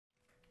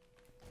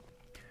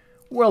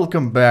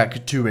Welcome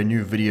back to a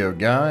new video,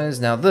 guys.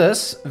 Now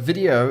this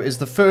video is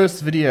the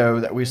first video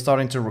that we're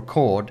starting to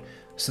record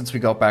since we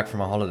got back from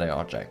a holiday,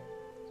 RJ.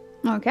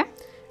 Okay.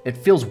 It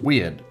feels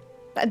weird.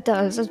 It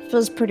does. It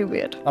feels pretty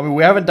weird. I mean,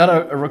 we haven't done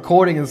a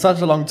recording in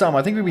such a long time.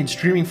 I think we've been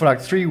streaming for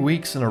like 3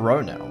 weeks in a row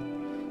now.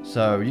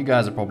 So you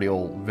guys are probably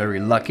all very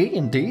lucky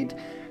indeed.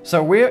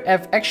 So we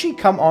have actually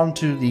come on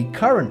to the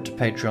current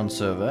Patreon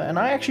server, and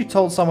I actually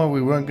told someone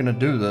we weren't going to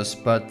do this,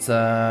 but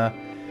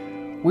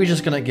we're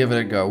just going to give it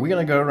a go. We're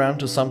going to go around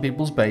to some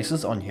people's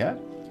bases on here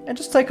and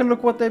just take a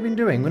look what they've been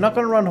doing. We're not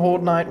going to run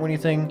Horde Night or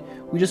anything.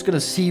 We're just going to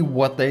see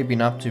what they've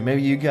been up to.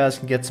 Maybe you guys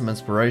can get some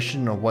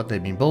inspiration of what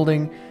they've been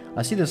building.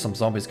 I see there's some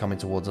zombies coming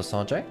towards us,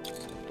 RJ.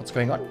 What's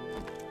going on?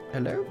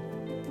 Hello?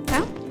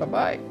 Yeah?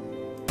 Bye-bye.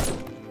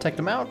 Take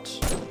them out.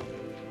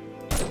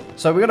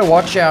 So we're going to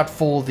watch out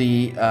for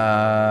the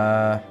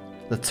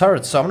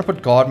turrets. So I'm going to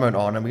put guard mode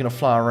on and we're going to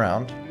fly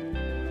around.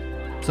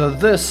 So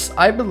this,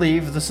 I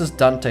believe this is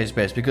Dante's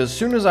base, because as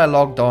soon as I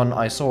logged on,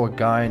 I saw a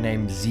guy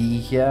named Z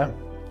here.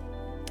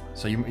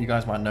 So you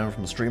guys might know him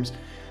from the streams.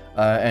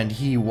 And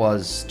he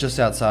was just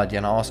outside here,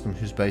 and I asked him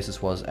whose base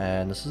this was,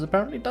 and this is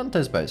apparently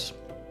Dante's base.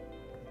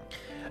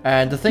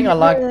 And the thing I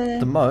like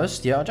the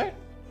most, yeah, RJ?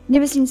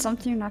 Never seen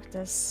something like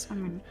this. I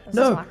mean, this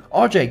No, is like...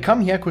 RJ,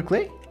 come here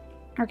quickly.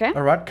 Okay.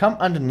 Alright, come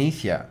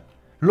underneath here.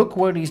 Look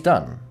what he's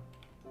done.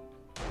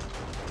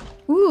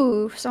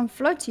 Ooh, some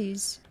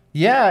floaties.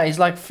 Yeah, he's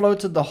like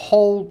floated the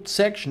whole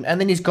section, and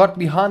then he's got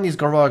behind these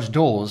garage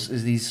doors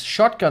is these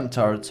shotgun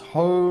turrets.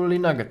 Holy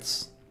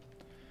nuggets.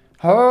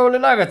 Holy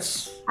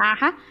nuggets.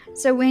 Uh-huh.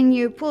 So when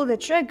you pull the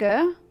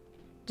trigger,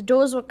 the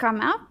doors will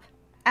come up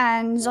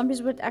and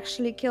zombies would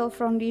actually kill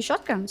from these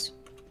shotguns.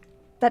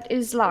 That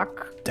is like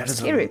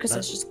scary because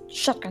there's just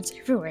shotguns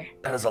everywhere.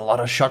 That is a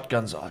lot of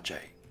shotguns, RJ.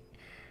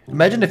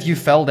 Imagine if you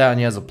fell down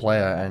here as a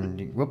player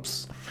and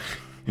whoops.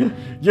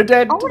 You're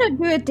dead. I want to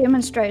do a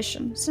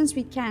demonstration since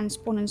we can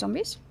spawn in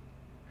zombies.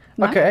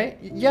 No? Okay,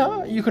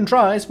 yeah, you can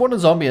try. Spawn a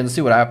zombie and see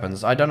what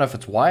happens. I don't know if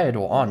it's wired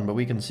or on, but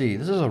we can see.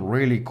 This is a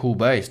really cool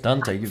base.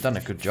 Dante, you've done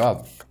a good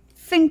job. I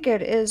think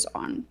it is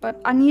on,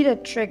 but I need a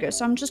trigger,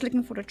 so I'm just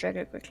looking for the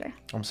trigger quickly.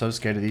 I'm so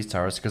scared of these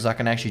turrets because I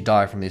can actually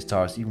die from these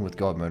turrets even with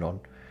guard mode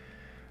on.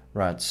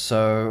 Right,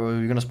 so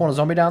you're gonna spawn a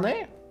zombie down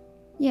there?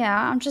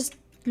 Yeah, I'm just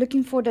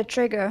looking for the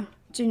trigger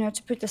to, you know,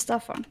 to put the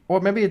stuff on. Or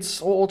maybe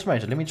it's all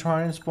automated. Let me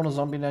try and spawn a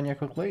zombie down here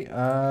quickly.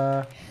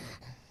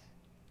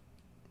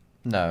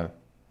 No.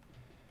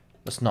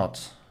 It's not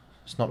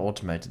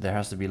automated. There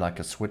has to be like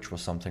a switch or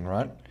something,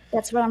 right?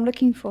 That's what I'm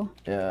looking for.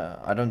 Yeah,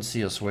 I don't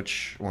see a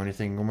switch or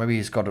anything. Or maybe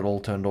he's got it all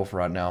turned off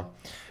right now.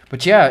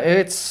 But yeah,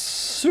 it's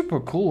super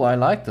cool. I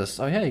like this.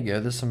 Oh, here you go.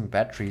 There's some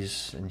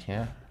batteries in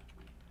here.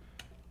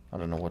 I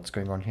don't know what's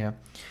going on here.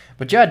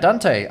 But yeah,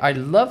 Dante, I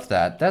love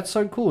that. That's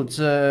so cool. It's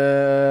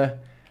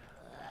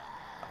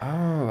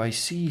oh, I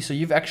see. So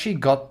you've actually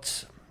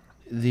got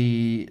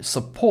the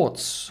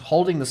supports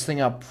holding this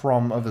thing up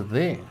from over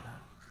there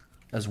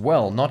as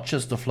well, not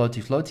just the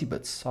floaty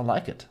bits. I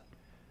like it.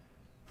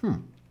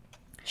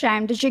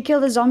 Shame. Did you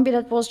kill the zombie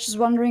that was just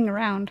wandering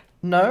around?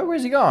 No,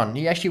 where's he gone?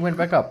 He actually went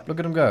back up. Look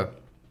at him go.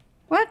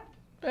 What?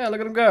 Yeah,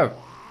 look at him go.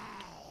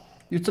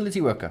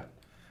 Utility worker.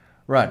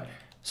 Right.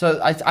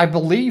 So I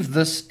believe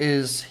this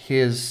is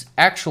his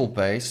actual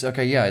base.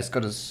 Okay, yeah, he's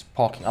got his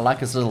parking. I like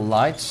his little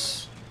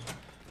lights.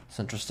 It's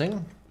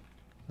interesting.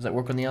 Does that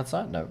work on the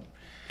outside? No.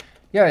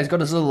 Yeah, he's got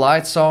his little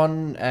lights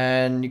on,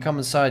 and you come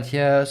inside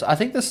here. So I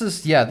think this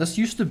is, yeah, this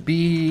used to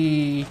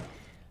be,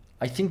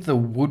 I think, the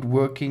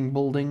woodworking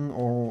building,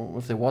 or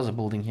if there was a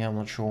building here, I'm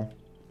not sure.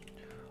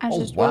 And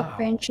just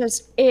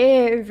workbenches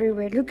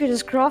everywhere. Look at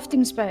his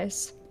crafting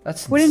space.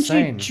 That's Wouldn't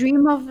insane. you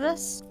dream of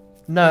this?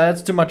 No,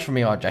 that's too much for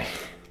me, RJ.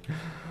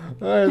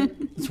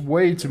 It's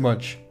way too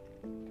much.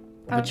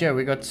 But yeah,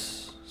 we got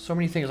so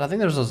many things. I think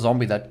there's a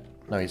zombie that...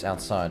 No, he's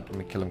outside. Let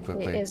me kill him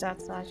quickly. He is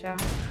outside, yeah.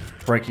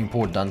 Breaking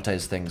poor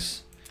Dante's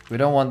things. We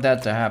don't want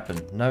that to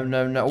happen. No,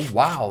 no, no. Oh,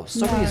 wow.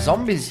 So many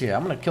zombies here.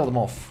 I'm going to kill them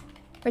off.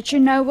 But you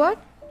know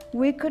what?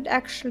 We could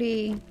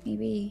actually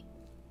maybe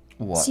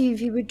see if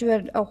he would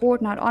do a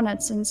horde night on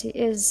it, since he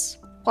is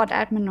pod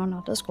admin on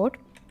our Discord.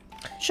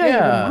 Sure.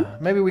 Yeah,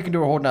 maybe we can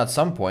do a horde night at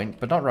some point,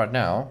 but not right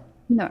now.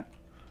 No.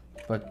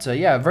 But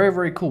yeah, very,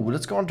 very cool.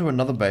 Let's go on to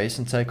another base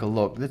and take a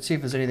look. Let's see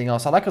if there's anything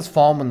else. I like his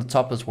farm on the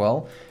top as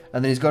well.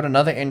 And then he's got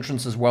another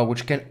entrance as well,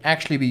 which can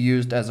actually be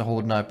used as a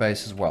horde night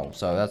base as well.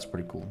 So that's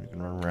pretty cool. You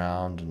can run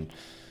around and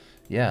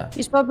yeah.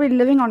 He's probably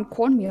living on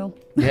cornmeal.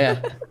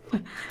 Yeah.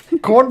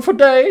 Corn for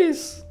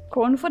days.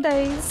 Corn for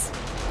days.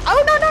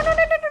 Oh, no, no, no, no, no,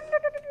 no, no,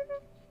 no, no.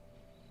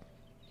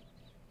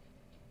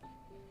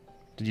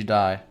 Did you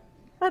die?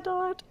 I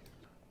died.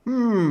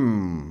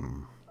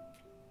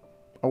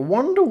 I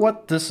wonder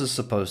what this is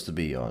supposed to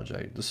be,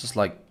 RJ. This is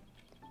like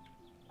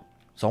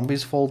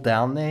zombies fall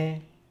down there?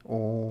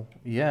 Or,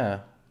 yeah.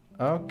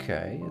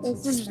 Okay.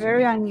 This is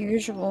very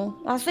unusual.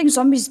 I think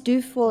zombies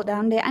do fall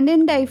down there, and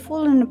then they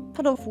fall in a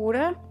pit of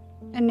water,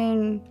 and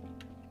then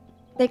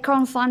they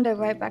can't find their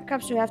way back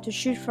up, so you have to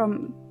shoot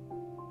from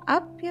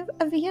up here,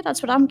 over here.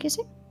 That's what I'm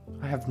guessing.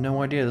 I have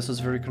no idea. This is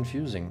very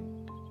confusing.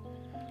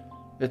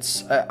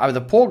 It's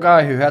the poor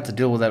guy who had to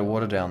deal with that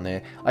water down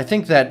there. I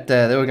think that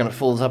they were going to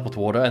fill this up with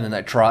water, and then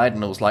they tried,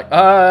 and it was like,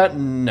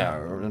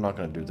 no, they're not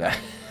going to do that.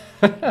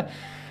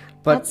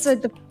 But that's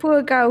the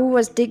poor guy who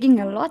was digging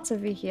a lot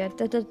over here.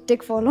 Did it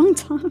dig for a long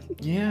time?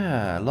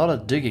 Yeah, a lot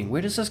of digging.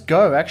 Where does this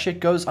go? Actually,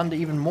 it goes under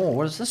even more.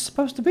 What is this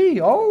supposed to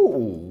be? Oh,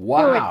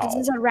 wow. Oh, wait, this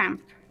is a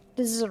ramp.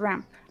 This is a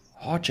ramp.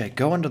 Oh, Jay,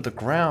 go under the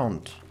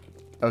ground.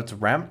 Oh, it's a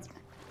ramp?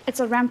 It's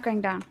a ramp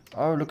going down.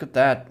 Oh, look at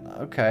that.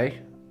 Okay.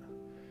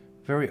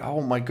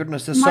 Oh my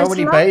goodness, there's so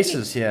many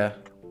bases here.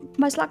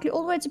 Most likely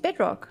all the way to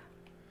bedrock.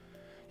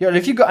 Yeah,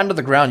 if you go under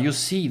the ground, you'll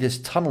see there's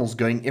tunnels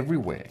going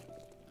everywhere.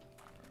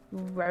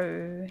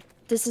 Whoa.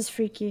 This is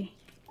freaky.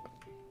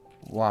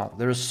 Wow,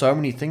 there are so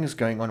many things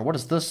going on. What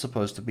is this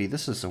supposed to be?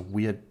 This is a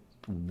weird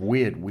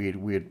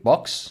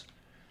box.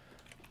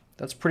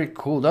 That's pretty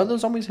cool. Don't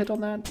those zombies hit on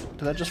that?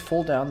 Did that just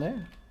fall down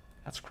there?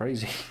 That's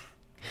crazy.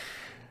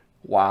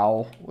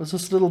 Wow. What's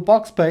this little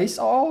box base?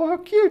 Oh, how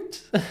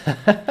cute.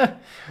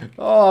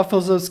 Oh, I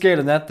feel so scared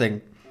in that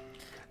thing.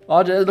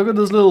 Oh, look at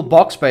this little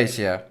box base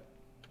here.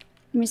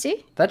 Let me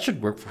see. That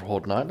should work for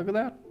Fortnite. Look at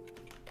that.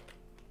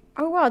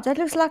 Oh wow, that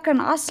looks like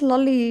an ice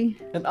lolly.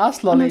 An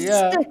ice lolly,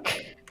 yeah.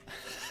 Stick.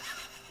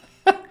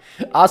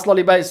 Ice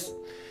lolly base.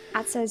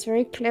 I'd say it's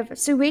very clever.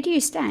 So where do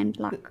you stand?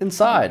 Like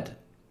inside.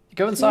 You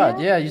go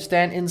inside. Yeah, you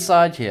stand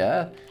inside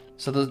here.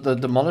 So the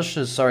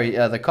demolishers, sorry,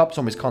 the cops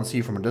always can't see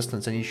you from a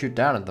distance, and you shoot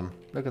down at them.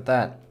 Look at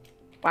that.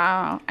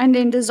 Wow. And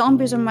then the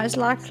zombies are most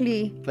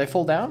likely they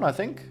fall down, I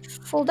think.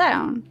 Fall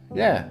down.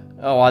 Yeah.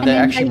 Oh, they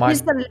actually might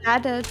use the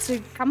ladder to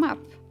come up.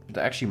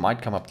 They actually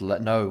might come up the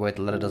ladder. No, wait,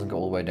 the ladder doesn't go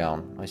all the way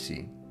down. I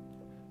see.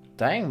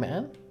 Dang,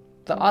 man.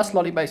 The ice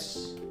lolly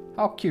base.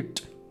 How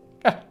cute.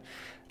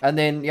 And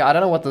then, yeah, I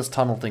don't know what this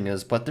tunnel thing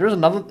is, but there is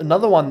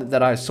another one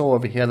that I saw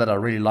over here that I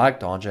really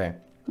liked, RJ.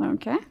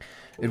 Okay.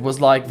 It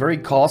was like very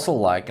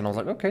castle-like, and I was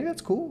like, okay,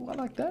 that's cool. I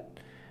like that.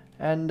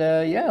 And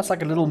yeah, it's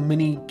like a little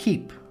mini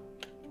keep.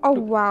 Oh,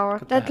 wow.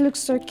 That looks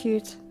so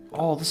cute.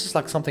 Oh, this is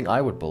like something I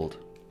would build.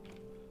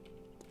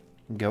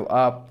 Go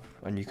up,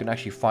 and you can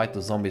actually fight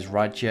the zombies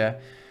right here.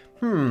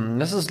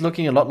 This is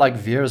looking a lot like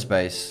Vera's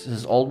base.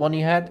 His old one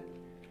he had.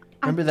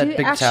 Remember that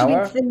big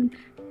tower?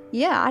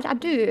 Yeah, I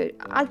do.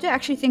 I do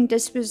actually think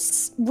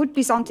this would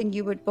be something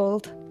you would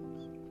build.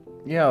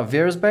 Yeah,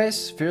 Vera's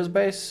base. Vera's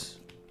base.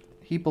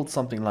 He built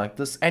something like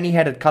this, and he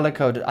had it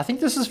color-coded. I think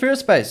this is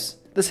Vera's base.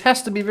 This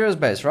has to be Vera's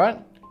base, right?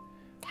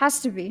 It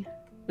has to be.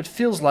 It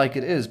feels like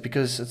it is,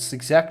 because it's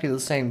exactly the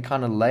same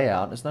kind of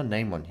layout. There's no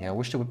name on here. I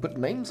wish they would put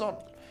names on.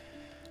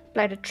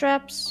 Bladed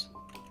traps.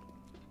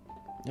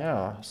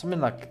 Yeah,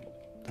 something like...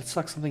 That's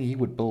like something he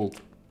would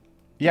build.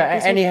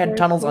 Yeah, and he had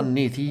tunnels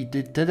underneath. He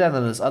did that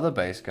in his other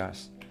base,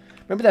 guys.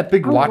 Remember that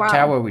big white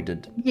tower we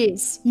did?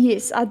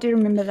 Yes, I do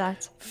remember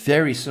that.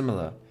 Very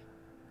similar.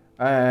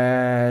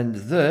 And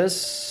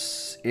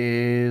this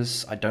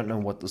is... I don't know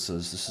what this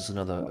is. This is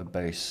another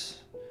base.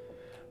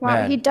 Wow,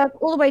 Man. He dug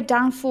all the way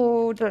down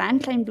for the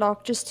land claim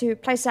block just to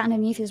place it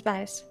underneath his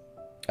base.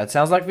 That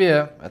sounds like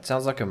Vera. That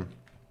sounds like him.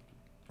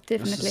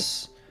 Definitely. This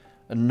is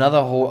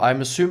another hole. I'm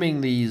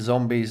assuming the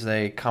zombies,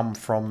 they come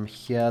from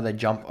here. They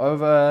jump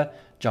over,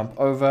 and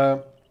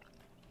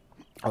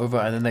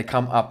then they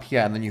come up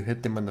here, and then you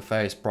hit them in the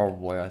face,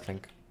 probably, I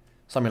think.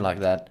 Something like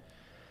that.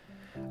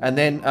 And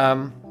then,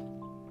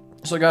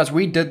 so guys,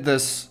 we did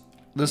this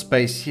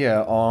base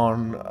here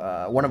on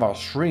one of our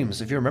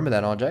streams, if you remember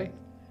that, RJ.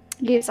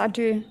 Yes, I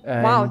do.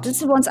 Wow,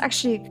 this one's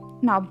actually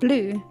now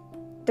blue.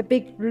 The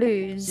big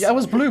blues. Yeah, it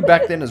was blue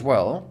back then as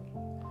well.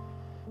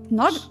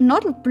 Not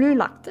blue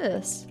like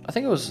this. I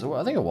think it was.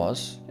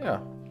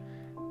 Yeah.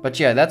 But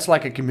yeah, that's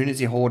like a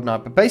community horde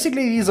night. But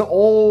basically, these are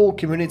all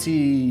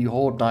community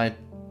horde night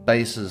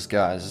bases,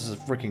 guys. This is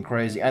freaking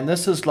crazy. And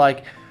this is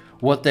like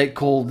what they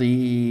call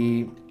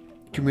the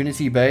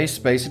community base.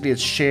 Basically,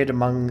 it's shared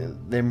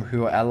among them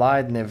who are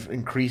allied, and they've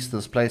increased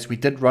this place. We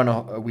did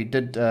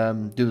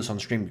do this on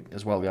stream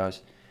as well,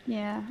 guys.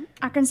 Yeah,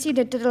 I can see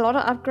they did a lot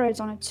of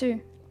upgrades on it too.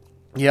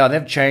 Yeah,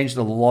 they've changed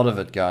a lot of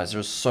it, guys.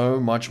 There's so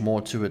much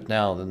more to it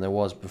now than there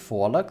was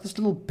before. I like this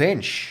little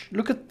bench.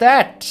 Look at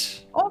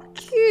that. Oh,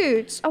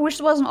 cute. I wish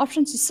there was an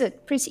option to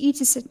sit. Press E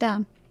to sit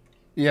down.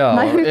 Yeah,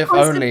 No, if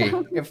only.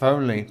 If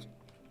only.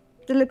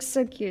 That looks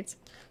so cute.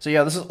 So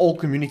yeah, this is all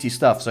community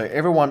stuff. So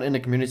everyone in the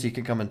community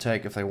can come and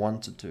take if they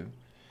wanted to.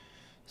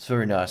 It's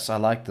very nice. I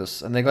like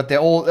this. And they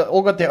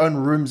all got their own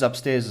rooms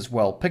upstairs as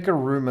well. Pick a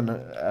room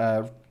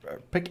and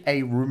pick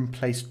a room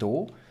place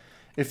door.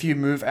 If you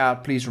move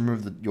out, please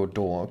remove your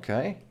door,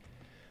 okay?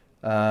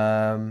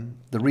 The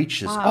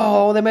reaches. Wow.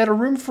 Oh, they made a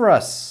room for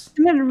us.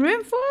 They made a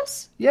room for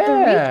us?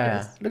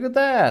 Yeah, look at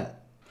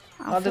that.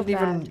 I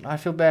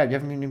feel bad. You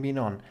haven't even been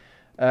on.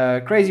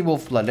 Crazy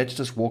Wolf Blood. Let's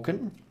just walk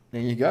in. There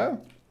you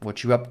go.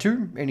 What you up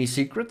to? Any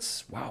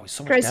secrets? Wow, there's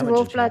so much damage. Crazy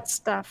Wolf Blood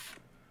stuff.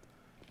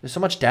 There's so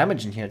much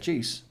damage in here.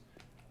 Jeez.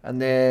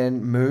 And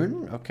then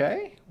Moon.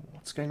 Okay.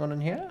 What's going on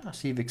in here? I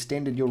see you've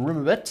extended your room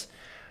a bit.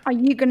 Are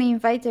you going to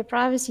invade their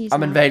privacy?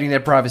 I'm invading their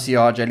privacy,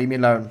 RJ. Leave me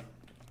alone.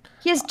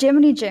 Here's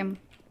Gemini Gem.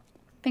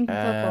 Pink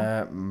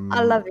and purple.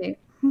 I love you.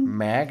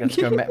 Mag, let's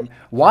go.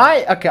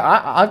 Why? Okay,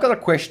 I've got a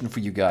question for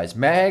you guys.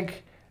 Mag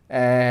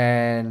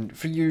and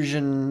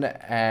Fusion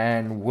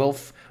and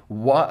Wolf.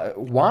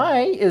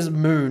 Why is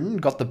Moon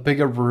got the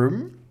bigger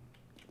room?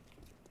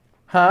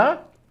 Huh?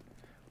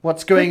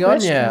 What's going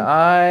on here?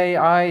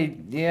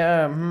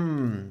 Yeah.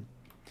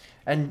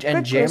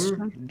 And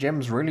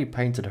Gem's really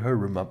painted her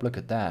room up. Look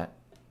at that.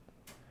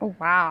 Oh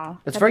wow.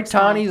 It's very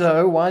tiny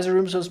though. Why is the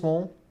room so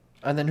small?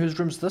 And then whose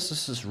room's this?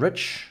 This is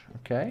Rich.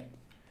 Okay.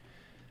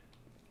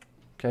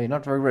 Okay,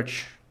 not very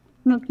rich.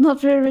 Not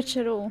very rich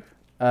at all.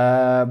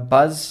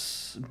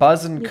 Buzz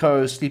and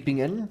Co sleeping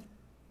in.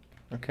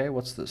 Okay,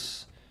 what's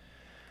this?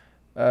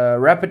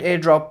 Rapid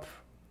airdrop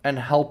and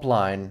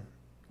helpline.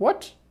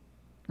 What?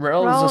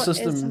 REL is a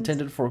system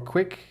intended for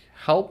quick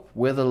help,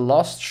 whether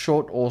lost,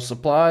 short, or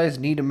supplies,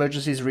 need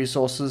emergencies,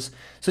 resources,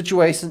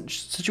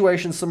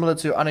 situations similar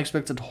to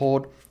unexpected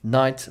horde,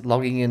 night,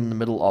 logging in the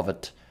middle of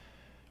it.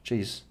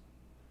 Jeez.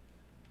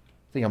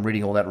 I think I'm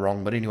reading all that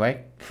wrong, but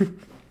anyway.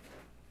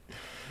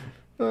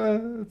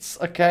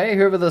 It's okay,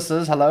 whoever this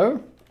is,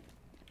 hello?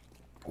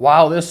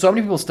 Wow, there's so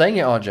many people staying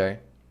here, RJ.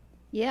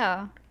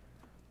 Yeah.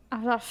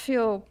 I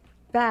feel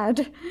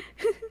bad.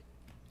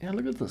 Yeah,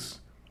 look at this.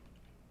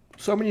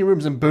 So many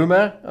rooms in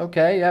Boomer.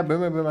 Okay, yeah,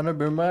 Boomer, I know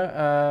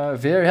Boomer.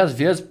 Veer has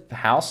Veer's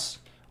house.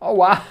 Oh,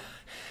 wow.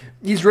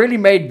 He's really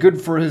made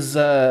good for his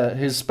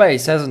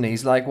space, hasn't he?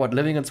 He's like, what,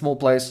 living in small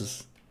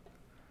places.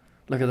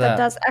 Look at that.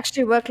 That does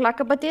actually work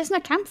but there's no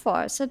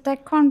campfire, so they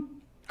can't...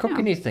 Cook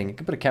anything. You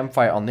could put a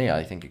campfire on there,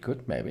 I think you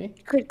could, maybe.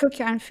 You could cook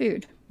your own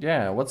food.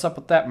 Yeah, what's up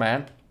with that,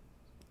 man?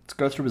 Let's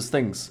go through his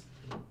things.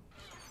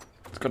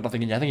 It's got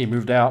nothing in here. I think he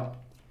moved out.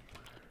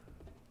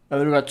 And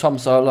then we've got Tom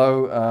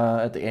Solo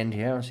at the end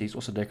here. So he's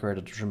also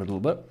decorated the room a little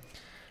bit.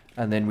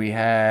 And then we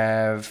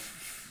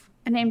have...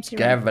 An empty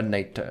room.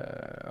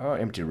 Gavinator. Oh,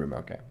 empty room,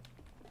 okay.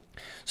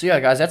 So yeah,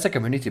 guys, that's a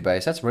community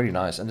base. That's really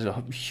nice. And there's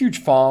a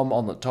huge farm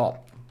on the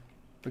top.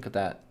 Look at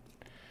that.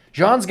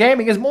 Jean's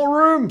Gaming has more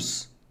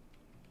rooms.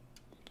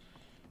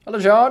 Hello,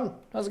 Jean.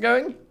 How's it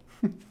going?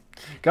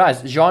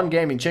 Guys, Jean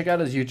Gaming, check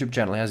out his YouTube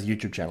channel. He has a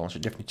YouTube channel. So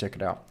definitely check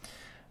it out.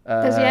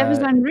 Does he have his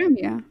own room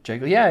here?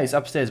 Yeah, he's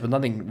upstairs, but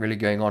nothing really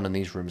going on in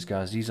these rooms,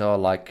 guys. These are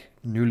like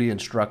newly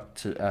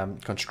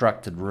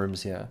constructed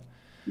rooms here.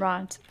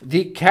 Right.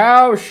 The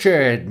cow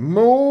shed.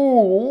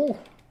 Moo.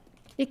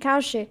 The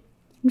cow shed.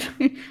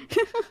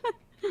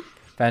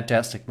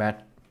 Fantastic, man.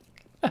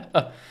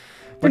 The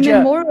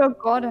Memorial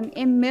Garden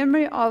in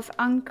memory of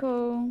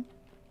Uncle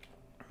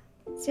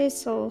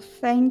Cecil.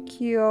 Thank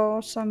you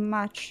so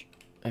much.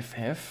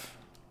 FF.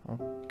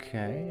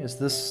 Okay. Is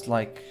this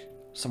like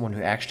someone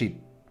who actually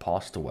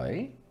passed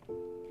away?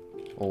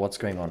 Or what's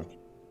going on?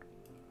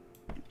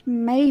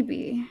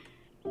 Maybe.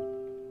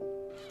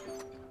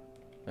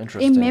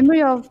 Interesting. In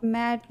memory of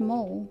Mad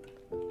Mole.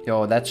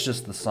 Yo, that's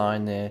just the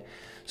sign there.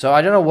 So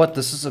I don't know what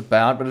this is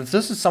about, but if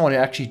this is someone who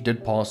actually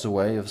did pass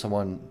away, if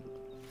someone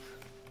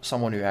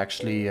who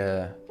actually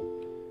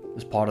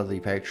is part of the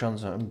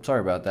patrons, I'm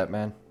sorry about that,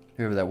 man.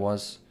 Whoever that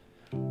was.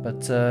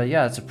 But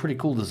yeah, it's a pretty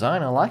cool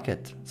design. I like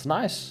it. It's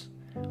nice.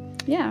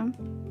 Yeah.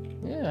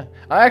 Yeah.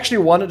 I actually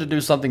wanted to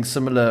do something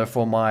similar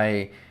for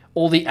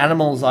all the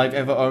animals I've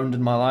ever owned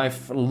in my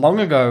life long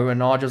ago,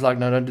 and I just like,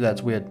 no, don't do that.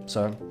 It's weird.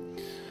 So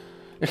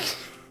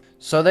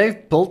so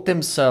they've built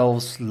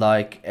themselves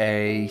like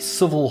a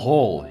civil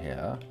hall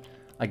here.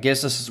 I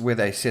guess this is where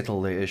they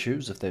settle their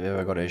issues, if they've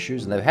ever got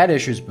issues. And they've had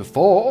issues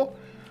before.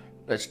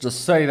 Let's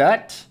just say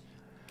that.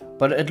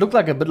 But it looked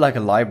like a bit like a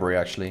library,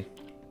 actually.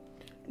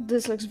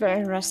 This looks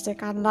very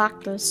rustic. I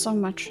like this so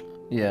much.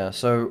 Yeah,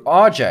 so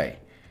RJ.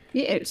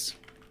 Yes.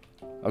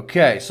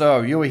 Okay,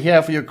 so you were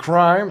here for your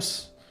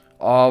crimes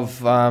of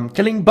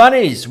killing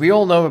bunnies. We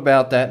all know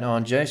about that,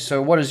 RJ.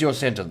 So what is your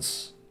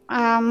sentence?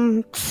 I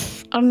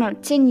don't know,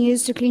 10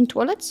 years to clean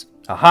toilets?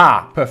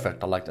 Aha!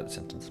 Perfect. I like that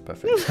sentence.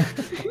 Perfect.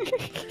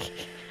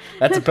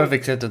 That's a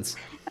perfect sentence.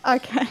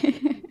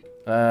 Okay.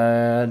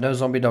 No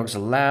zombie dogs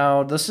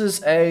allowed. This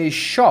is a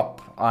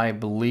shop, I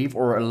believe,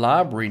 or a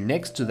library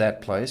next to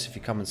that place if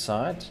you come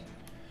inside.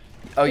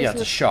 Oh yeah,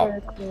 it's a shop.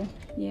 Cool.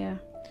 Yeah.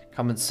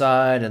 Come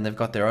inside and they've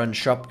got their own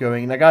shop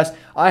going. Now guys,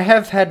 I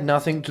have had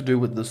nothing to do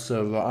with this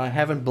server. I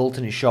haven't built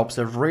any shops.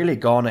 They've really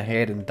gone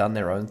ahead and done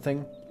their own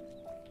thing.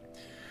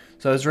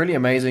 So it's really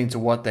amazing to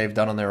what they've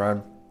done on their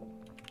own.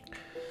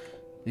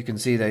 You can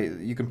see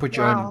you can put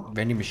your own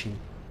vending machine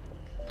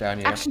down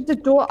here. Actually, the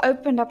door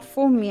opened up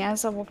for me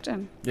as I walked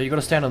in. Yeah, you got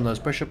to stand on those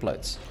pressure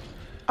plates.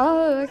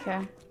 Oh,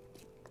 okay.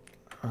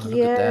 Oh, look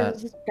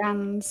at that.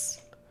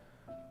 Guns.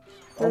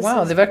 Oh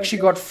wow, they've actually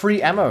got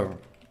free ammo.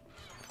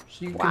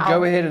 So you can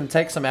go ahead and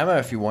take some ammo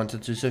if you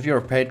wanted to. So if you're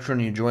a patron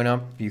and you join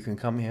up, you can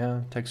come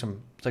here, take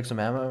some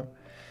ammo.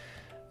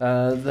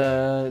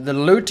 The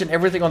loot and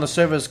everything on the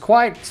server is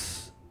quite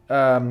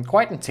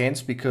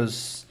intense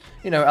because,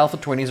 you know, Alpha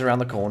 20 is around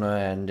the corner,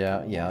 and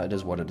yeah, it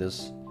is what it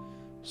is.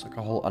 It's like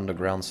a whole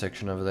underground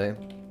section over there.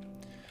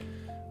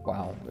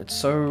 Wow, it's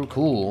so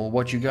cool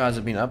what you guys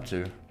have been up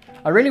to.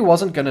 I really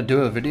wasn't going to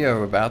do a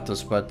video about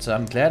this, but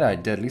I'm glad I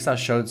did. At least I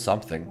showed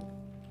something.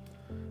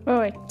 Oh,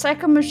 wait.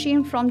 Take a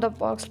machine from the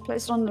box,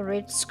 place it on the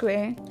red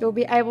square. You'll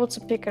be able to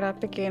pick it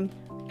up again.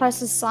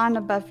 Place a sign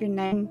above your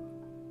name.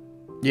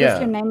 Yeah.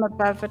 With your name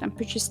above it and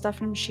put your stuff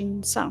in the machine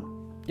and sell.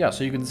 Yeah,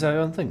 so you can sell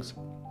your own things.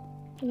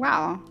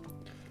 Wow.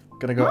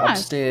 Gonna go Nice.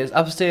 upstairs.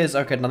 Upstairs,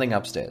 okay, nothing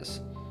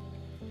upstairs.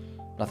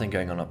 Nothing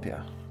going on up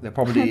here. They're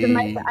probably... They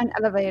make their own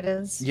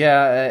elevators.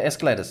 Yeah,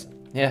 escalators.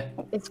 Yeah,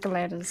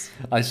 Escalators.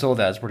 I saw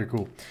that. It's pretty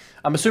cool.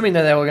 I'm assuming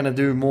that they were gonna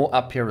do more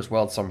up here as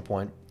well at some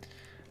point.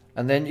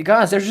 And then, you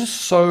guys, there's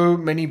just so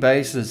many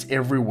bases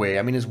everywhere.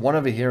 I mean, there's one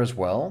over here as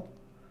well.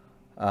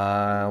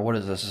 What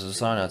is this? There's a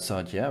sign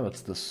outside. Yeah,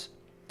 what's this?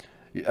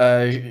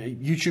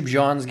 YouTube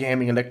Jean's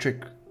Gaming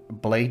Electric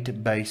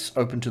Blade Base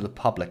open to the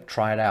public.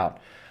 Try it out.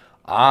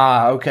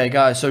 Ah, okay,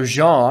 guys. So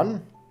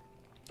Jean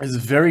is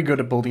very good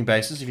at building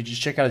bases. If you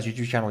just check out his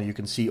YouTube channel, you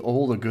can see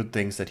all the good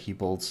things that he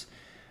builds.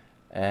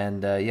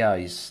 And yeah,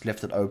 he's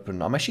left it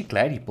open. I'm actually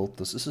glad he built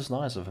this. This is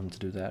nice of him to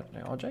do that.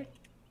 RJ?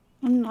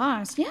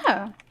 Nice,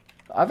 yeah.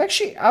 I've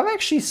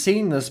actually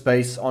seen this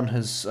base on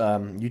his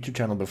YouTube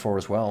channel before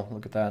as well.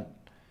 Look at that.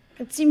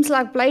 It seems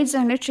like blades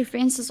and electric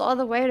fences are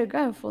the way to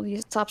go for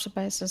these types of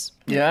bases.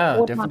 Yeah,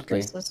 Or definitely.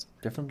 bases.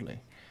 Definitely.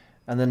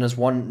 And then there's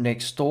one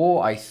next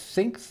door. I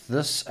think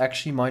this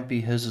actually might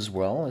be his as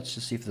well. Let's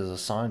just see if there's a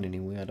sign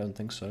anywhere. I don't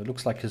think so. It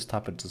looks like his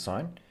type of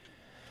design.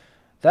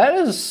 That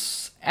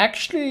is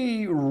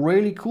actually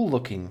really cool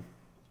looking.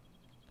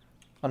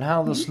 On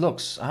how this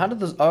looks. How did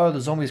this... Oh,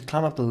 the zombies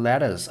climb up the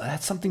ladders.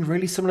 That's something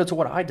really similar to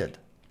what I did.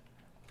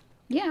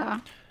 Yeah.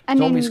 And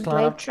Zombies then climb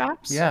blade up.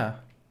 traps. Yeah.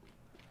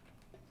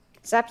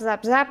 Zap,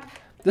 zap, zap.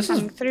 This is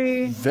Coming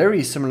through.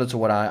 very similar to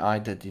what I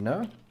did, you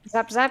know?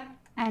 Zap, zap.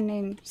 And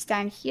then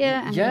stand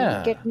here and Yeah.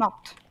 then get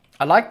knocked.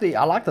 I like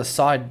the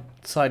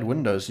side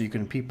windows so you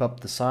can peep up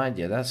the side.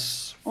 Yeah,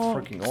 that's Or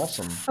freaking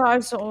awesome.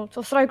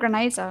 Throw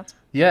grenades out.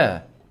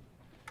 Yeah.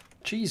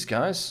 Jeez,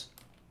 guys.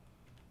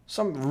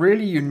 Some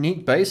really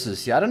unique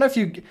bases. Yeah, I don't know if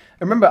you...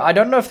 Remember, I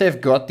don't know if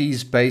they've got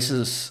these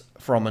bases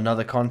from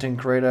another content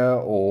creator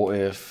or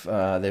if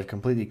they've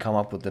completely come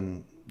up with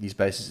these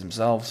bases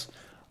themselves.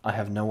 I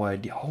have no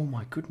idea. Oh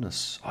my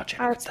goodness. Oh, check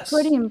out It's this.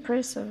 pretty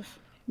impressive.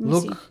 Let me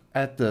see. Look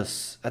at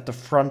this. At the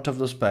front of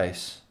this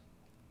base.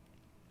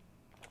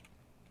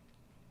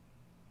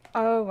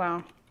 Oh,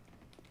 wow.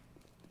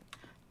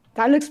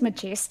 That looks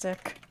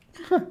majestic.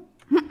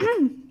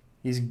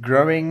 He's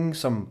growing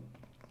some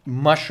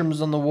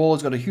mushrooms on the wall.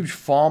 He's got a huge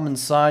farm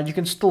inside. You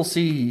can still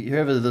see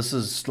whoever this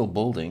is still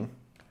building.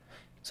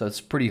 So it's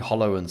pretty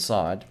hollow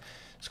inside.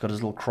 It's got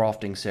his little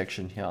crafting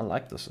section here. I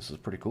like this. This is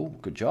pretty cool.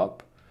 Good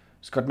job.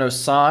 It's got no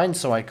sign,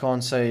 so I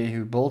can't say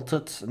who built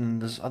it.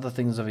 And there's other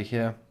things over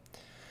here.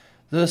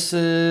 This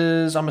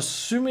is, I'm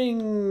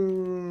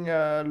assuming,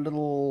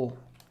 little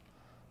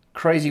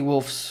crazy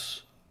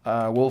wolf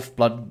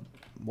blood.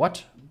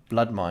 What?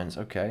 Blood mines.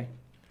 Okay.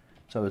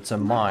 So it's a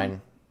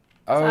mine.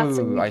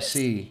 Oh, I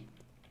see.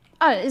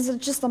 Oh, is it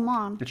just a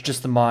mine? It's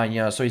just a mine,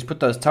 yeah. So he's put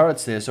those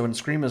turrets there, so when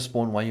screamers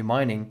spawn while you're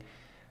mining,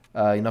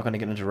 you're not going to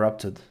get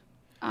interrupted.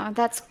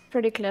 That's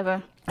pretty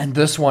clever. And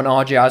this one,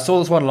 RJ, I saw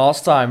this one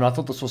last time, and I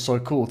thought this was so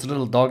cool. It's a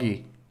little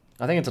doggy.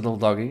 I think it's a little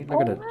doggy.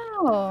 Look at it.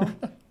 Wow.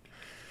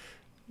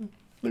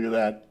 Look at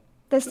that.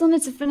 They still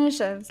need to finish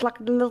it. It's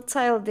like a little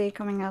tail there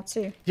coming out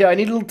too. Yeah, I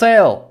need a little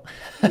tail.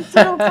 It's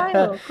a little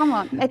tail. Come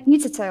on. It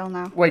needs a tail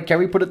now. Wait, can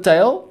we put a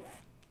tail?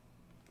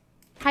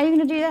 How are you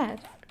going to do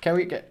that? Can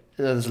we get...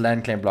 There's a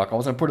land claim block. I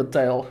was going to put a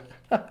tail.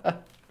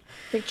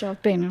 Picture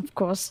of Ben, of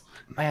course.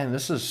 Man,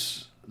 this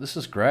is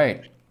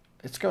great.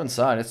 Let's go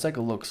inside. Let's take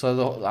a look.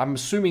 So I'm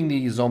assuming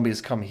the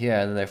zombies come here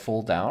and then they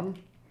fall down,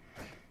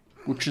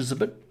 which is a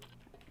bit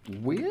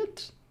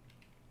weird.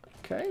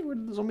 Okay, where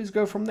did the zombies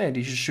go from there? Do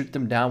you just shoot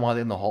them down while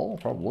they're in the hole?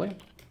 Probably.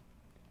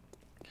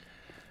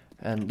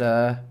 And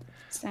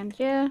Stand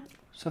here.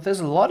 so there's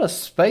a lot of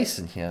space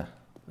in here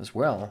as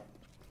well.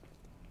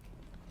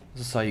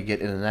 This is how you get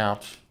in and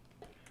out.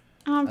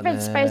 And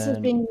Red space is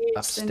then being used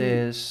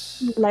upstairs.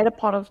 in the later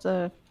part of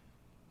the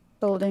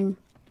building.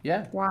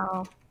 Yeah.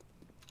 Wow.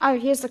 Oh,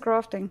 here's the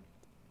crafting.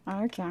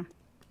 Oh, okay.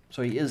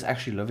 So he is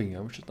actually living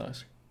here, which is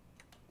nice.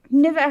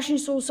 Never actually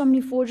saw so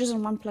many forges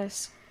in one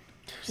place.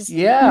 Just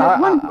Yeah,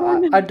 one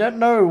corner. I don't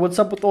know what's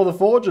up with all the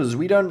forges.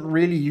 We don't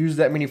really use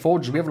that many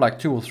forges. We have like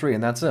 2 or 3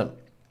 and that's it.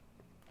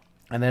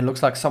 And then it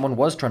looks like someone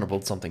was trying to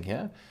build something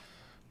here.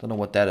 Don't know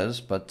what that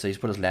is, but he's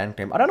put his land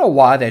claim. I don't know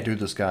why they do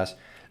this, guys.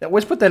 They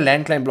always put their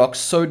land claim blocks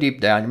so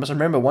deep down. You must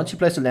remember, once you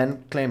place a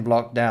land claim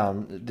block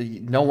down,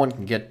 no one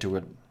can get to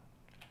it.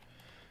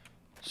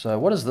 So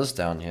what is this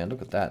down here?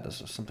 Look at that.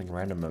 This is something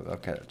random.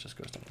 Okay, it just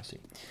goes down. I see.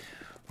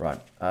 Right.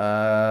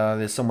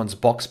 There's someone's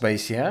box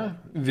base here.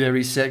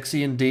 Very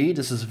sexy indeed.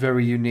 This is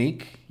very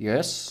unique.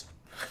 Yes.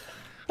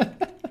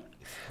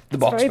 The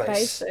box Very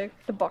base.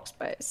 basic. The box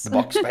base. The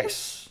box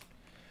base.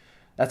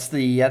 That's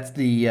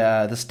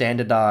the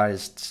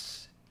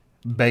standardized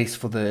base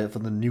for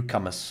the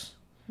newcomers.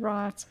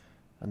 Right.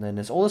 And then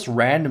there's all this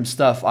random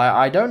stuff.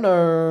 I don't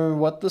know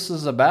what this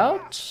is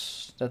about.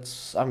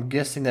 I'm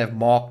guessing they've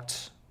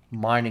marked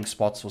mining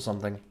spots or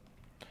something.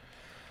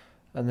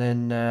 And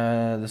then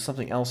there's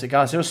something else here.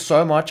 Guys, there's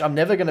so much. I'm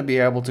never going to be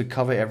able to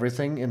cover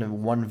everything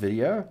in one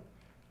video.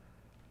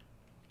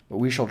 But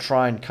we shall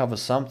try and cover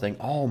something.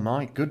 Oh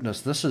my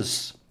goodness, this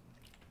is...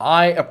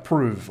 I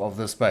approve of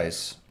this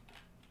base.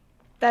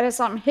 That is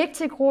some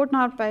hectic horde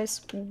night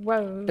base.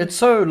 Whoa. It's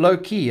so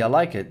low-key, I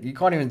like it. You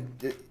can't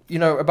even... You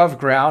know, above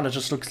ground, it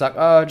just looks like,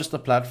 oh, just a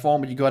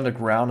platform. But you go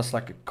underground, it's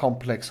like a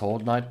complex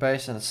horde night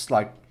base. And it's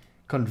like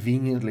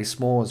conveniently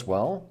small as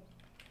well.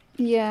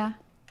 Yeah.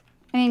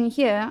 I mean,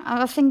 here,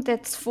 I think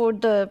that's for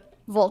the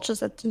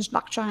vultures that just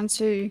like trying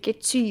to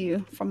get to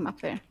you from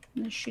up there.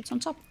 And it shoots on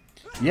top.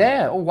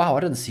 Yeah, oh wow, I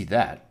didn't see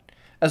that.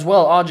 As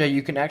well, RJ,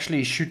 you can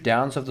actually shoot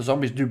down, so if the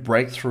zombies do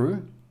break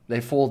through,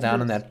 they fall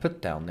down in that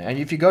pit down there. And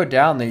if you go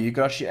down there, you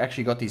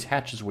actually got these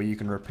hatches where you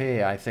can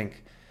repair, I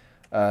think,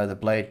 the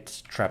blade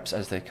traps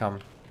as they come.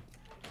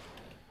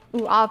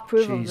 Ooh, I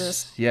approve of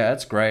this. Yeah,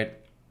 that's great.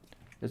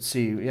 Let's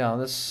see, yeah,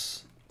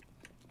 this...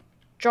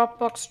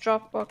 Dropbox,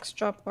 Dropbox,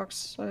 Dropbox.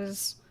 So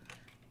there's...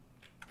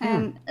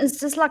 And it's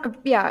just like a...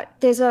 Yeah,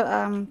 there's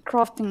a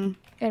crafting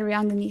area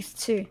underneath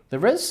too.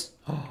 There is?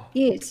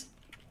 Yes.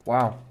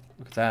 Wow,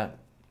 look at that.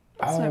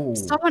 Oh.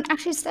 So someone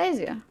actually stays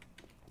here.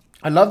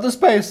 I love the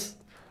space.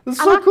 It's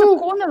so I like cool.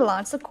 the corner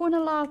lights. The corner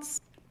lights,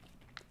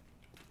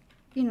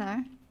 you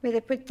know, where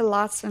they put the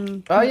lights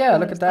and... Oh yeah,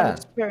 look at that.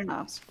 Looks very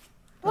nice.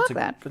 I like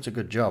that. That's a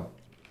good job.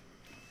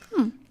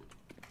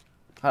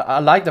 I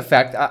like the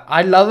fact...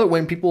 I love it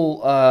when people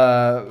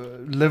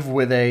live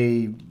where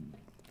they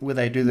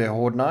do their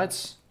horde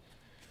nights.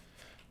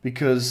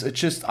 Because it's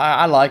just,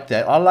 I like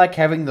that. I like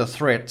having the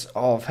threat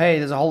of, hey,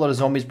 there's a whole lot of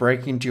zombies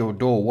breaking into your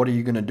door. What are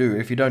you going to do?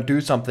 If you don't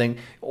do something,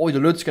 all your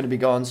loot's going to be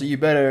gone. So you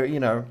better, you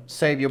know,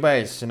 save your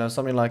base. You know,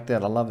 something like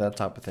that. I love that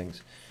type of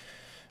things.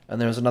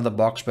 And there's another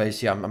box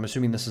base here. I'm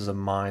assuming this is a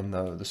mine,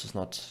 though. This is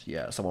not,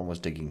 yeah, someone was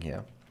digging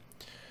here.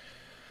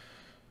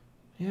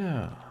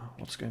 Yeah,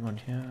 what's going on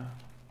here?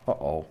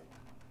 Uh-oh.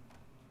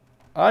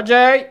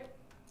 RJ!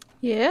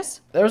 Yes?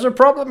 There's a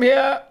problem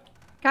here.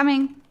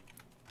 Coming.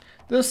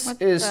 This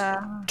is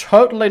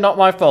totally not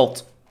my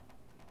fault.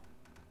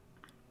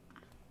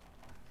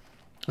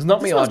 It's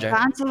not me, RJ. This was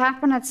bound to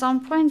happen at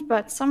some point,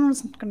 but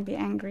someone's going to be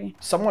angry.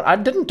 I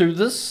didn't do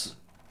this.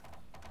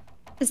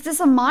 Is this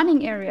a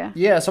mining area?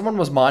 Yeah, someone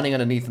was mining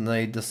underneath and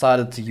they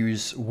decided to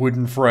use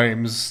wooden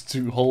frames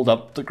to hold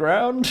up the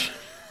ground.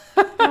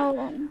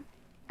 Oh,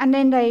 and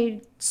then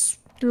they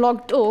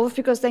logged off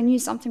because they knew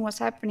something was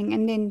happening,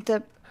 and then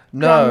the...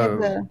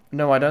 No,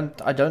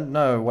 I don't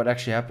know what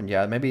actually happened.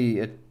 Yeah, maybe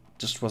it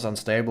just was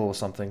unstable or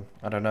something.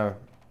 I don't know.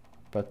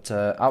 But,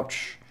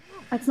 ouch.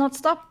 It's not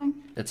stopping.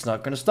 It's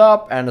not going to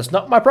stop, and it's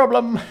not my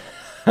problem.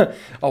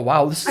 Oh,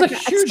 wow, this is a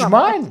huge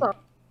mine.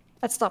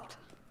 It stopped.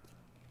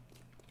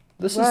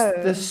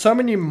 There's so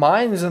many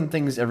mines and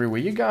things everywhere.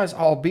 You guys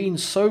are being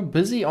so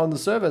busy on the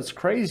server. It's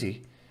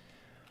crazy.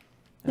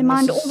 They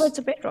mined all the way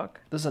to bedrock.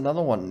 There's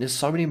another one. There's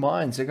so many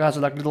mines. You guys are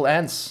like little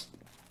ants.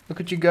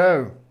 Look at you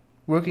go.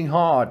 Working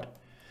hard.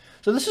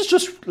 So this is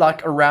just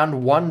like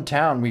around one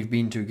town we've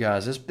been to,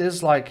 guys.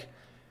 There's like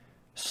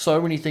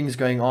so many things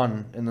going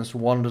on in this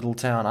one little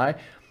town.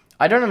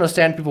 I don't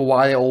understand people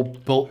why they all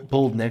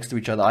build next to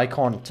each other. I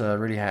can't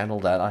really handle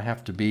that. I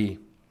have to be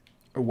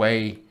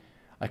away.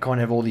 I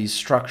can't have all these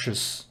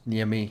structures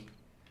near me.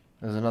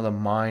 There's another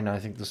mine, I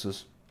think this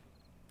is.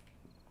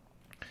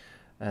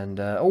 And,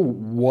 oh,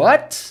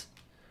 what?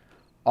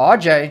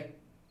 RJ.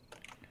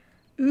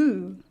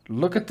 Ooh.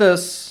 Look at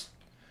this.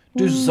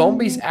 Do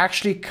zombies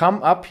actually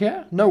come up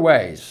here? No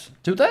ways.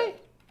 Do they?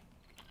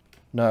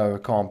 No,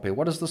 it can't be.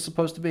 What is this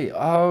supposed to be?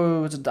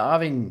 Oh, it's a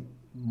diving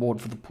board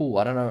for the pool.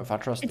 I don't know if I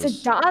trust this.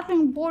 It's a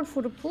diving board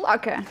for the pool?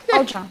 Okay,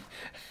 I'll jump.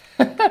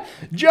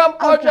 Jump,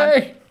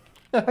 RJ!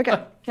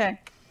 Okay, okay.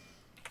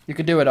 You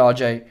can do it,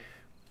 RJ.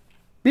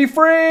 Be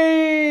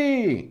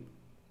free!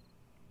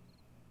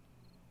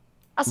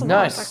 That's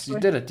nice, you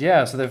did it.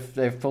 Yeah, so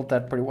they've built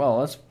that pretty well.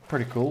 That's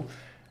pretty cool.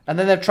 And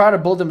then they've tried to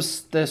build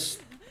themselves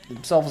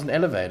an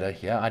elevator.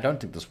 Yeah, I don't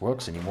think this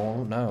works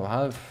anymore.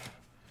 No,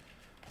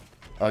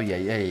 oh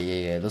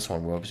yeah. This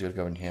one works. You gotta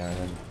go in here and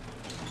then.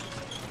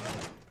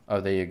 Oh,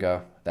 there you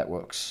go. That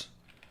works.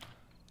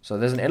 So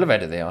there's an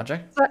elevator there,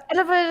 RJ. So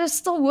elevator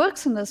still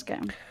works in this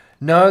game.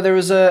 No, there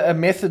is a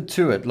method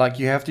to it. Like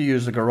you have to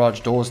use the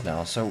garage doors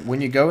now. So when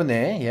you go in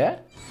there, yeah,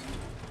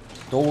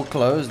 door will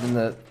close, then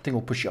the thing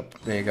will push you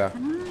up. There you go.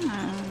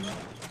 Ah.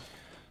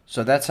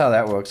 So that's how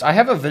that works. I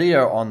have a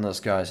video on this,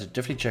 guys. So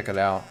definitely check it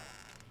out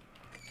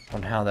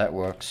on how that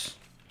works.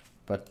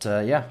 But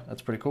yeah,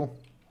 that's pretty cool.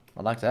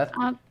 I like that.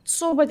 I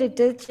saw what they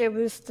did here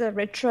with the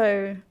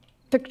retro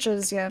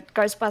pictures, yeah,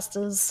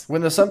 Ghostbusters.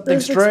 When there's something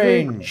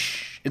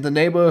strange in the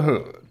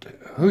neighborhood,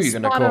 who are you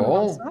gonna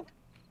call? Monster.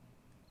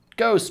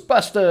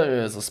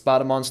 Ghostbusters, a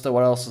spider monster.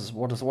 What else is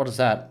what is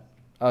that?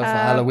 Oh, for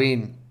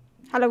Halloween.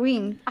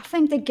 Halloween. I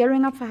think they're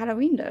gearing up for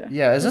Halloween though.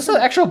 Yeah, is this an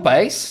actual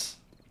base?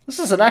 This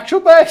is an actual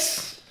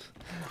base.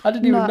 I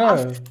didn't even know.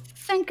 I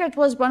think it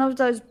was one of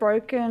those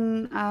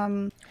broken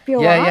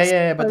POIs.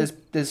 Yeah. But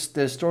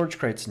there's storage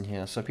crates in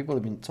here, so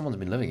someone's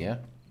been living here.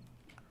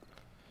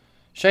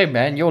 Shame,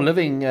 man. You're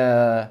living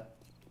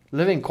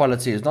living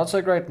quality is not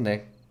so great in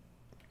there.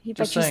 But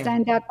Just you saying.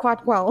 stand out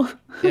quite well.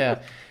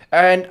 Yeah.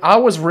 And I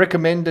was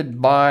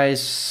recommended by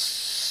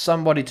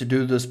somebody to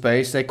do this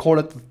base. They call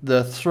it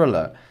the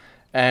Thriller.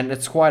 And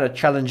it's quite a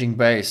challenging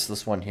base,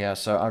 this one here.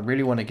 So I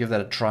really want to give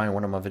that a try in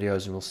one of my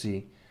videos, and we'll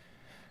see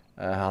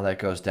how that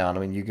goes down. I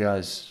mean, you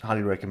guys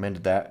highly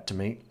recommended that to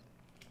me.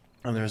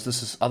 And there's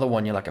this other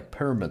one here, like a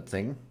pyramid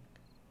thing.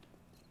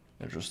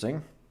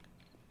 Interesting.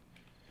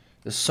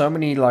 There's so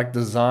many like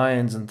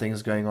designs and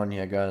things going on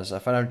here, guys.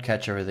 If I don't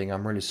catch everything,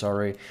 I'm really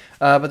sorry.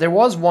 But there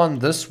was one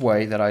this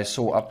way that I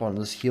saw up on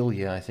this hill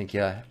here, I think.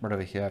 Yeah, right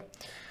over here.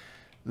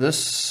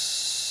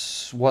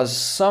 This was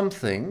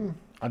something.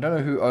 I don't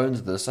know who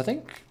owns this. I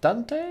think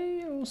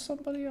Dante or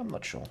somebody. I'm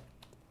not sure.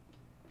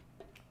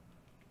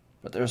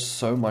 But there's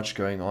so much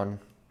going on.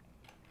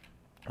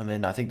 And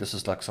then I think this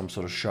is like some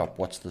sort of shop.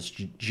 What's this?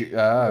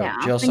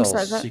 Jail cell,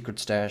 so. secret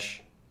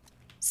stash.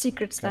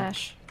 Secret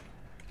stash.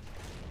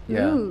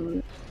 Yeah.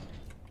 Ooh.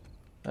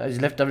 He's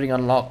left everything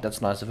unlocked.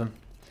 That's nice of him.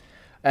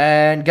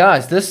 And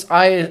guys, this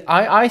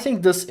I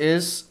think this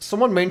is.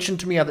 Someone mentioned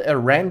to me,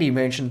 Randy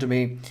mentioned to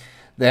me,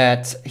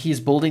 that he's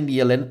building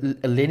the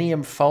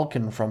Millennium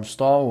Falcon from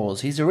Star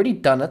Wars. He's already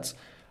done it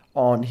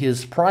on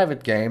his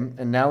private game,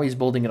 and now he's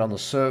building it on the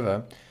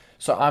server.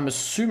 So I'm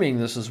assuming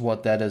this is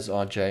what that is,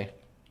 RJ.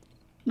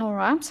 All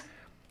right.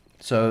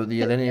 So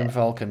the Millennium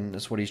Falcon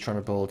is what he's trying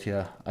to build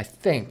here. I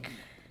think.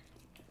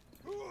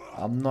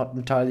 I'm not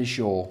entirely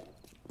sure.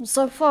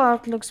 So far,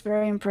 it looks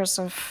very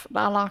impressive.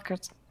 I like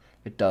it.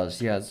 It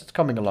does, yeah. It's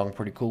coming along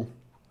pretty cool.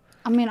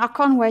 I mean, I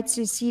can't wait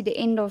to see the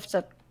end of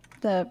the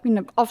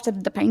after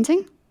the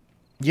painting.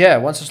 Yeah,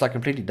 once it's like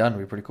completely done,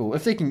 it'll be pretty cool.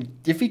 If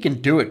he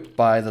can do it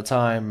by the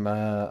time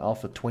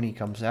Alpha 20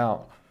 comes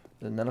out,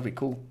 then that'll be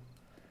cool.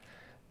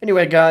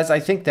 Anyway, guys,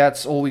 I think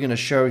that's all we're going to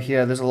show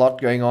here. There's a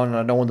lot going on, and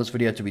I don't want this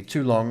video to be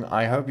too long.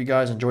 I hope you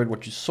guys enjoyed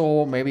what you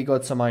saw. Maybe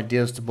got some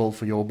ideas to build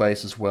for your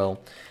base as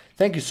well.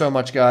 Thank you so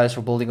much, guys,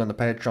 for building on the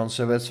Patreon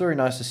server. It's very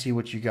nice to see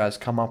what you guys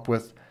come up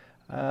with.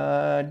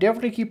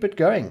 Definitely keep it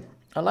going.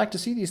 I like to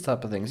see these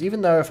type of things.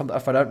 Even though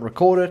if I don't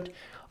record it,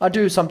 I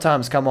do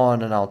sometimes come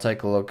on and I'll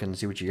take a look and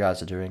see what you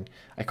guys are doing.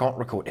 I can't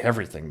record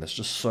everything. There's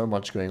just so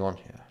much going on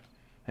here.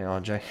 Hey,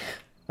 RJ.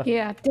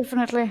 Yeah,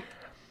 definitely.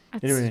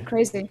 It's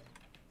crazy.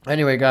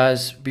 Anyway,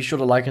 guys, be sure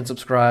to like and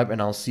subscribe, and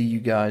I'll see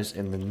you guys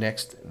in the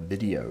next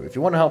video. If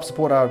you want to help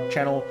support our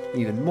channel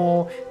even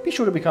more, be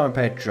sure to become a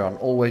Patreon.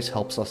 Always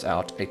helps us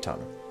out a ton.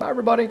 Bye,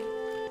 everybody.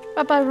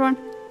 Bye-bye,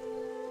 everyone.